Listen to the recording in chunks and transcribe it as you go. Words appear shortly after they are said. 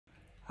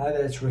Hi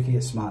there, it's Ricky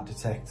at Smart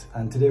Detect,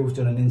 and today we've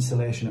done an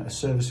installation at a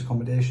service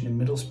accommodation in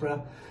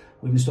Middlesbrough.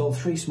 We've installed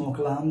 3 smoke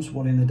alarms,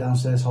 one in the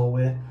downstairs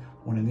hallway,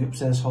 one in the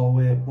upstairs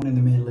hallway, one in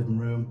the main living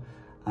room,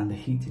 and a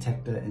heat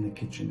detector in the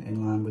kitchen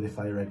in line with the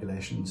fire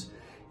regulations.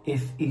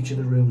 If each of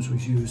the rooms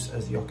was used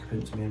as the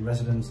occupant's main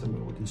residence, then we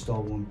would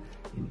install one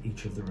in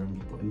each of the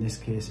rooms, but in this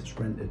case it's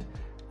rented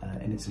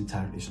in its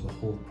entirety, so the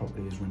whole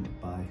property is rented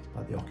by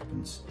the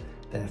occupants.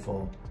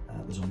 Therefore,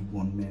 there's only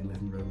one main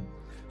living room.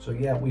 So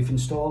yeah, we've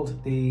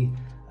installed the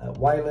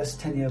wireless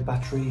 10-year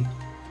battery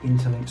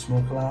interlinked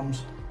smoke alarms,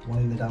 one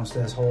in the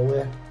downstairs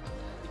hallway,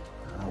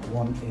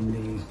 one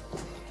in the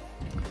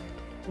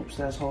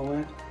upstairs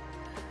hallway.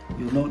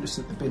 You'll notice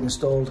that they've been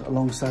installed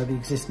alongside the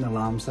existing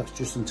alarms. That's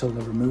just until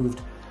they're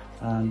removed,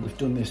 and we've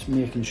done this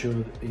making sure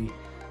that the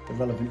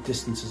relevant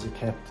distances are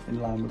kept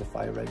in line with the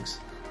fire regs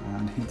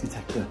and heat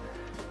detector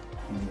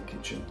in the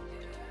kitchen.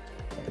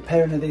 The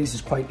pairing of these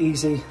is quite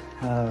easy.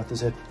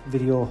 There's a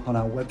video on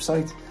our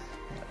website.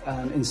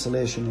 And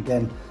installation,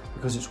 again,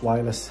 because it's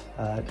wireless,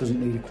 it doesn't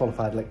need a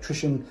qualified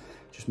electrician.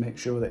 Just make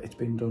sure that it's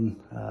been done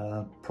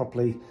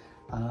properly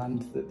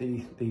and that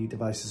the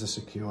devices are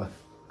secure.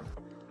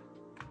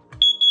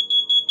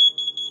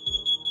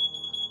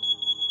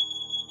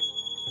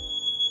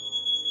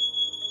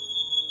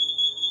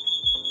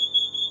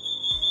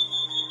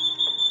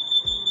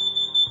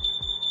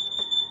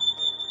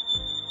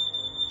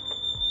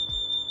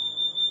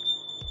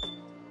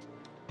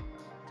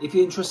 If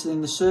you're interested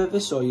in the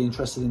service or you're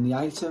interested in the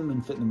item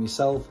and fitting them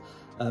yourself,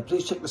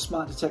 please check the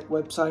Smart Detect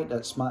website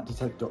at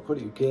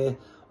smartdetect.co.uk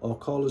or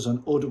call us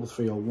on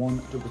 03301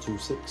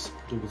 226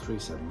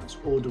 337. That's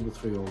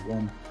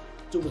 03301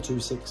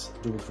 226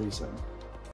 337.